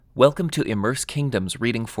Welcome to Immerse Kingdom's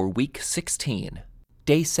reading for Week 16,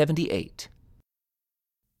 Day 78.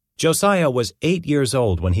 Josiah was 8 years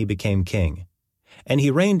old when he became king, and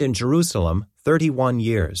he reigned in Jerusalem 31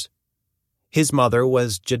 years. His mother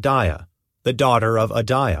was Jediah, the daughter of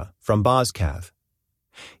Adiah from Bozkath.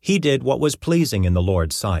 He did what was pleasing in the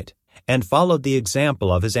Lord's sight, and followed the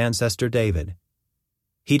example of his ancestor David.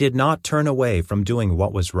 He did not turn away from doing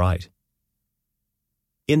what was right.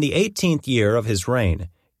 In the 18th year of his reign,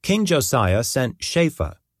 King Josiah sent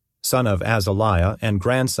Shapha, son of Azaliah and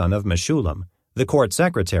grandson of Meshullam, the court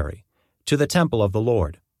secretary, to the temple of the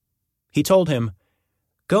Lord. He told him,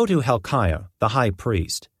 "Go to Hilkiah, the high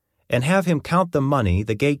priest, and have him count the money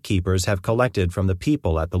the gatekeepers have collected from the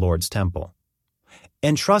people at the Lord's temple.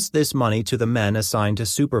 Entrust this money to the men assigned to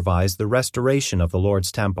supervise the restoration of the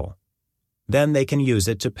Lord's temple. Then they can use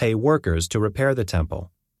it to pay workers to repair the temple.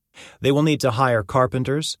 They will need to hire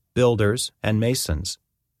carpenters, builders, and masons.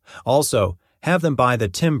 Also, have them buy the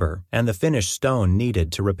timber and the finished stone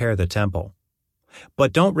needed to repair the temple.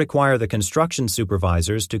 But don't require the construction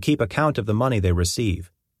supervisors to keep account of the money they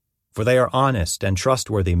receive, for they are honest and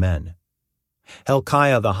trustworthy men."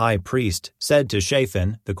 Hilkiah the high priest said to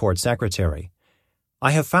Shaphan, the court secretary,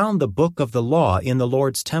 "I have found the book of the law in the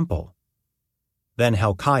Lord's temple." Then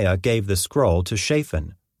Hilkiah gave the scroll to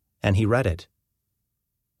Shaphan, and he read it.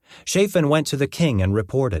 Shaphan went to the king and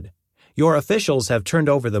reported, "Your officials have turned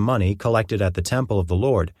over the money collected at the temple of the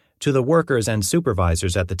Lord to the workers and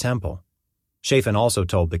supervisors at the temple." Shaphan also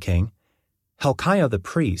told the king, "Hilkiah the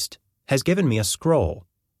priest has given me a scroll."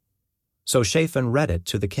 So Shaphan read it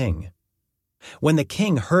to the king. When the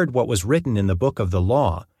king heard what was written in the book of the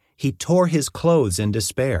law, he tore his clothes in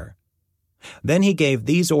despair. Then he gave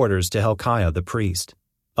these orders to Hilkiah the priest: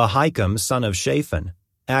 Ahikam son of Shaphan,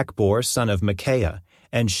 Achbor son of Micaiah,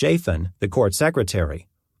 and Shaphan the court secretary,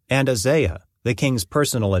 and Isaiah, the king's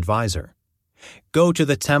personal adviser. "Go to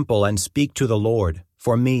the temple and speak to the Lord,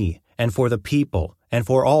 for me, and for the people, and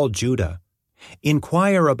for all Judah.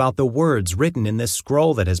 Inquire about the words written in this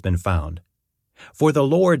scroll that has been found. For the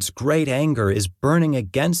Lord's great anger is burning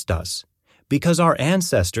against us, because our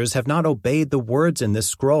ancestors have not obeyed the words in this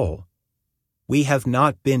scroll. We have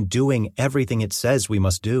not been doing everything it says we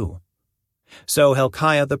must do." So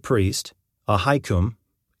Hilkiah the priest, Ahikam,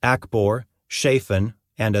 Achbor, Shaphan,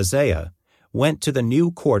 and Isaiah went to the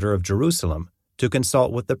new quarter of Jerusalem to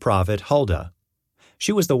consult with the prophet Huldah.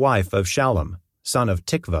 She was the wife of Shallum, son of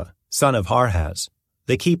Tikvah, son of Harhas,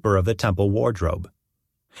 the keeper of the temple wardrobe.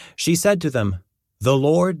 She said to them, "The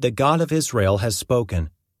Lord, the God of Israel, has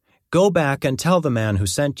spoken. Go back and tell the man who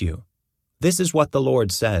sent you. This is what the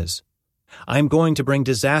Lord says. I am going to bring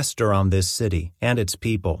disaster on this city and its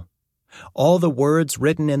people. All the words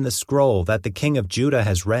written in the scroll that the king of Judah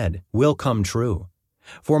has read will come true.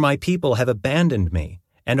 For my people have abandoned me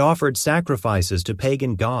and offered sacrifices to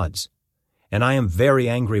pagan gods, and I am very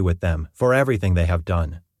angry with them for everything they have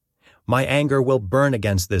done. My anger will burn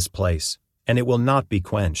against this place, and it will not be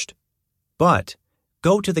quenched. But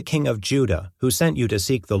go to the king of Judah, who sent you to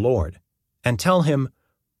seek the Lord, and tell him,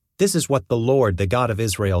 'This is what the Lord, the God of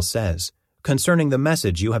Israel, says concerning the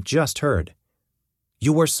message you have just heard.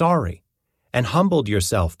 You were sorry and humbled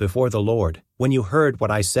yourself before the Lord when you heard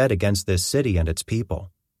what I said against this city and its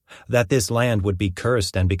people, that this land would be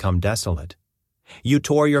cursed and become desolate. You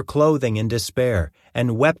tore your clothing in despair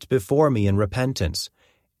and wept before me in repentance,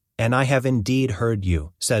 and I have indeed heard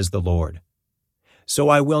you, says the Lord. So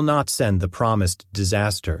I will not send the promised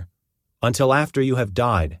disaster until after you have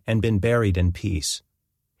died and been buried in peace.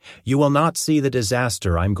 You will not see the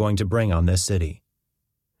disaster I'm going to bring on this city."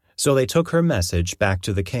 So they took her message back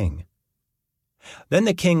to the king. Then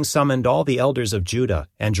the king summoned all the elders of Judah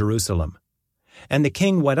and Jerusalem. And the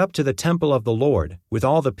king went up to the temple of the Lord with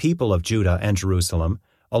all the people of Judah and Jerusalem,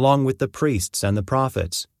 along with the priests and the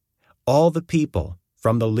prophets, all the people,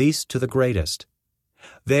 from the least to the greatest.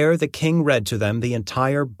 There the king read to them the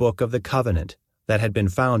entire book of the covenant that had been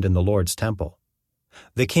found in the Lord's temple.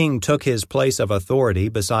 The king took his place of authority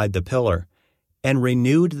beside the pillar and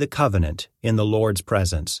renewed the covenant in the Lord's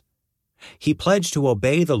presence. He pledged to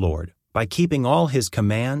obey the Lord by keeping all his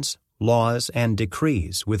commands, laws, and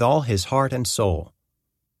decrees with all his heart and soul.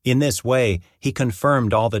 In this way, he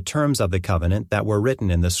confirmed all the terms of the covenant that were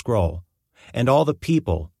written in the scroll, and all the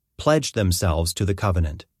people pledged themselves to the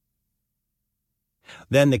covenant.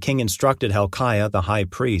 Then the king instructed Hilkiah the high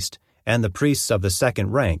priest and the priests of the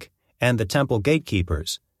second rank and the temple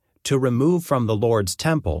gatekeepers to remove from the Lord's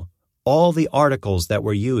temple all the articles that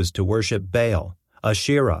were used to worship Baal,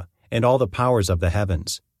 Asherah, and all the powers of the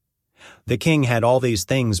heavens. The king had all these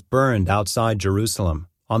things burned outside Jerusalem,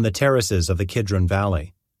 on the terraces of the Kidron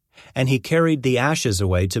Valley, and he carried the ashes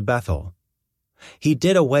away to Bethel. He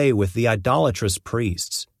did away with the idolatrous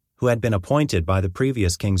priests who had been appointed by the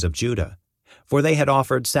previous kings of Judah, for they had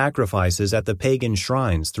offered sacrifices at the pagan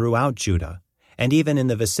shrines throughout Judah, and even in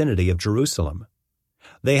the vicinity of Jerusalem.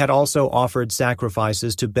 They had also offered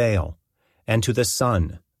sacrifices to Baal, and to the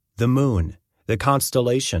sun, the moon, the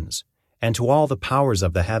constellations, and to all the powers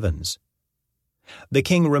of the heavens. The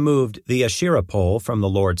king removed the Asherah pole from the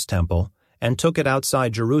Lord's temple and took it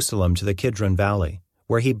outside Jerusalem to the Kidron Valley,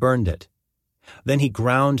 where he burned it. Then he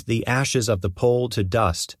ground the ashes of the pole to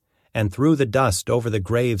dust and threw the dust over the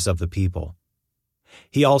graves of the people.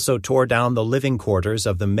 He also tore down the living quarters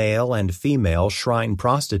of the male and female shrine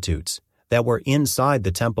prostitutes that were inside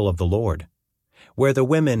the temple of the Lord, where the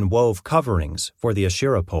women wove coverings for the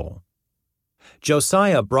Asherah pole.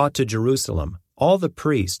 Josiah brought to Jerusalem all the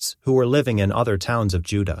priests who were living in other towns of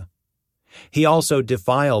Judah. He also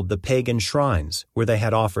defiled the pagan shrines where they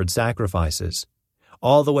had offered sacrifices,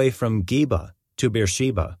 all the way from Geba to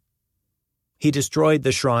Beersheba. He destroyed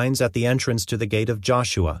the shrines at the entrance to the gate of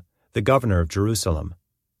Joshua, the governor of Jerusalem.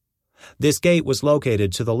 This gate was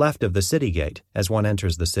located to the left of the city gate as one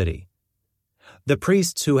enters the city. The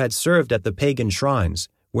priests who had served at the pagan shrines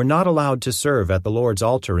were not allowed to serve at the Lord's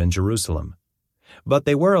altar in Jerusalem, but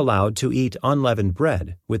they were allowed to eat unleavened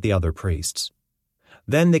bread with the other priests.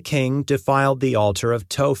 Then the king defiled the altar of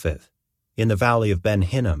Topheth in the valley of Ben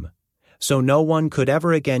Hinnom, so no one could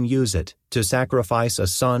ever again use it to sacrifice a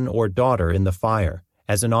son or daughter in the fire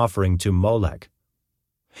as an offering to Molech.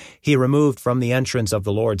 He removed from the entrance of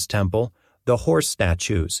the Lord's temple the horse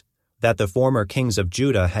statues that the former kings of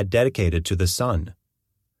Judah had dedicated to the sun.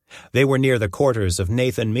 They were near the quarters of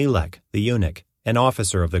Nathan-Melech, the eunuch, an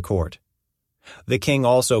officer of the court. The king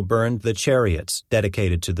also burned the chariots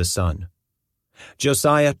dedicated to the sun.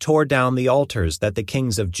 Josiah tore down the altars that the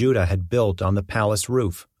kings of Judah had built on the palace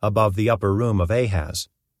roof above the upper room of Ahaz.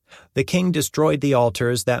 The king destroyed the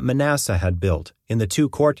altars that Manasseh had built in the 2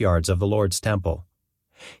 courtyards of the Lord's temple.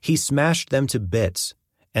 He smashed them to bits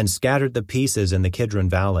and scattered the pieces in the Kidron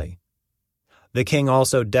Valley. The king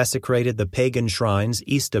also desecrated the pagan shrines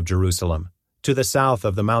east of Jerusalem, to the south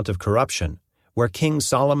of the Mount of Corruption, where King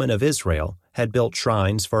Solomon of Israel had built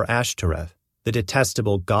shrines for Ashtoreth, the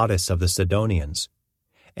detestable goddess of the Sidonians,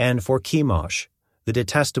 and for Chemosh, the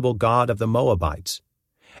detestable god of the Moabites,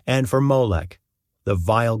 and for Molech, the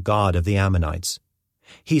vile god of the Ammonites.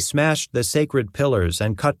 He smashed the sacred pillars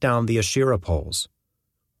and cut down the Asherah poles.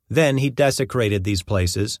 Then he desecrated these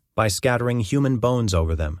places by scattering human bones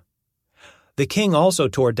over them. The king also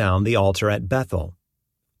tore down the altar at Bethel,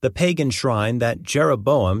 the pagan shrine that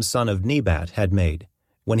Jeroboam son of Nebat had made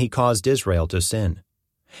when he caused Israel to sin.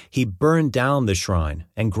 He burned down the shrine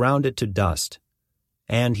and ground it to dust,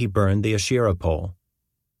 and he burned the Asherah pole.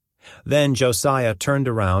 Then Josiah turned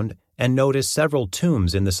around and noticed several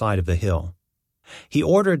tombs in the side of the hill. He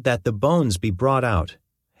ordered that the bones be brought out,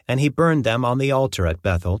 and he burned them on the altar at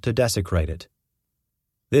Bethel to desecrate it.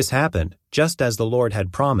 This happened just as the Lord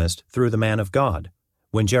had promised through the man of God,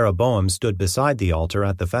 when Jeroboam stood beside the altar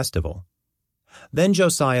at the festival. Then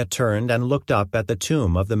Josiah turned and looked up at the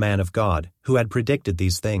tomb of the man of God, who had predicted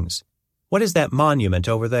these things. "What is that monument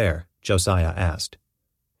over there?" Josiah asked.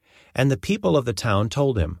 And the people of the town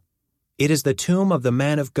told him, "It is the tomb of the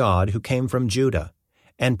man of God who came from Judah,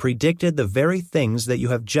 and predicted the very things that you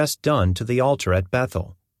have just done to the altar at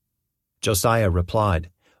Bethel." Josiah replied,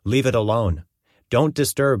 "Leave it alone. Don't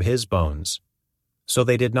disturb his bones." So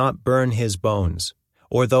they did not burn his bones,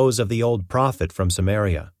 or those of the old prophet from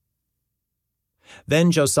Samaria.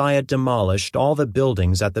 Then Josiah demolished all the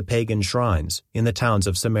buildings at the pagan shrines in the towns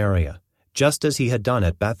of Samaria, just as he had done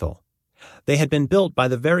at Bethel. They had been built by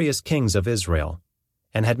the various kings of Israel,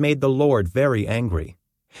 and had made the Lord very angry.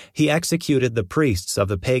 He executed the priests of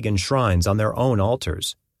the pagan shrines on their own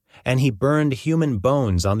altars, and he burned human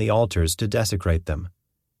bones on the altars to desecrate them.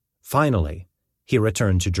 Finally, he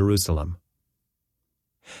returned to Jerusalem.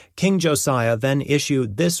 King Josiah then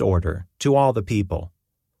issued this order to all the people: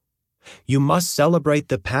 "You must celebrate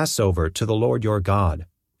the Passover to the Lord your God,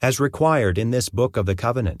 as required in this book of the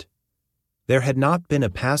covenant." There had not been a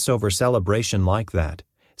Passover celebration like that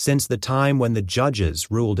since the time when the judges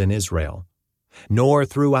ruled in Israel, nor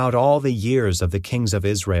throughout all the years of the kings of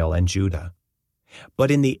Israel and Judah.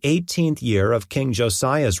 But in the 18th year of King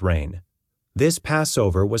Josiah's reign, this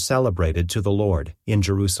Passover was celebrated to the Lord in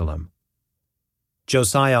Jerusalem.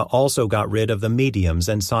 Josiah also got rid of the mediums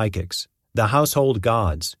and psychics, the household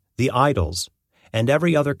gods, the idols, and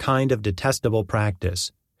every other kind of detestable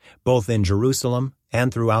practice, both in Jerusalem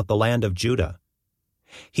and throughout the land of Judah.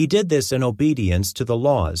 He did this in obedience to the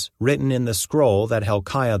laws written in the scroll that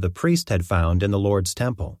Hilkiah the priest had found in the Lord's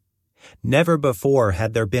temple. Never before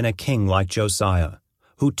had there been a king like Josiah,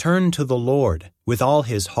 who turned to the Lord with all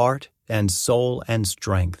his heart and soul and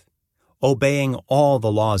strength, obeying all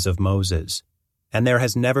the laws of Moses, and there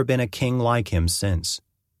has never been a king like him since.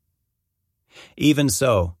 Even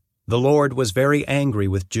so, the Lord was very angry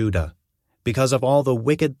with Judah, because of all the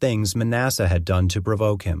wicked things Manasseh had done to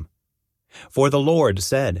provoke him. For the Lord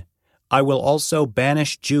said, I will also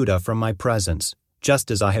banish Judah from my presence,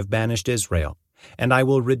 just as I have banished Israel, and I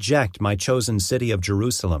will reject my chosen city of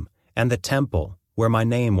Jerusalem and the temple where my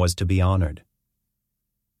name was to be honored.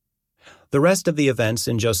 The rest of the events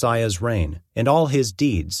in Josiah's reign and all his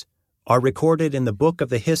deeds are recorded in the book of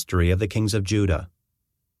the history of the kings of Judah.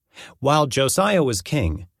 While Josiah was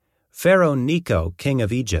king, Pharaoh Necho, king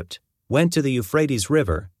of Egypt, went to the Euphrates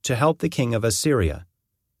River to help the king of Assyria.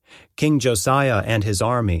 King Josiah and his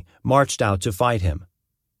army marched out to fight him.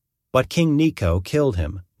 But King Necho killed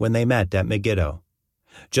him when they met at Megiddo.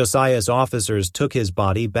 Josiah's officers took his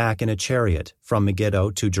body back in a chariot from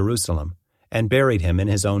Megiddo to Jerusalem and buried him in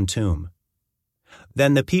his own tomb.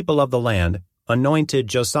 Then the people of the land anointed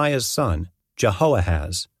Josiah's son,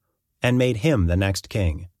 Jehoahaz, and made him the next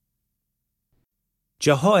king.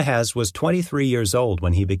 Jehoahaz was 23 years old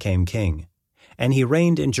when he became king, and he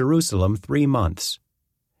reigned in Jerusalem 3 months.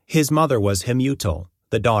 His mother was Hamutal,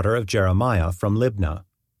 the daughter of Jeremiah from Libnah.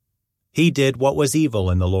 He did what was evil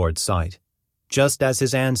in the Lord's sight, just as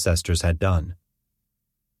his ancestors had done.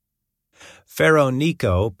 Pharaoh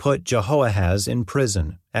Necho put Jehoahaz in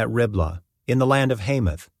prison at Riblah, in the land of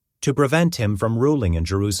Hamath, to prevent him from ruling in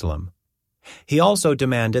Jerusalem. He also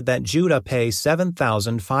demanded that Judah pay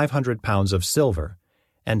 7,500 pounds of silver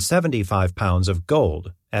and 75 pounds of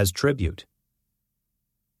gold as tribute.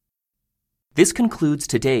 This concludes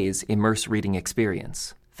today's Immerse Reading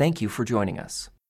Experience. Thank you for joining us.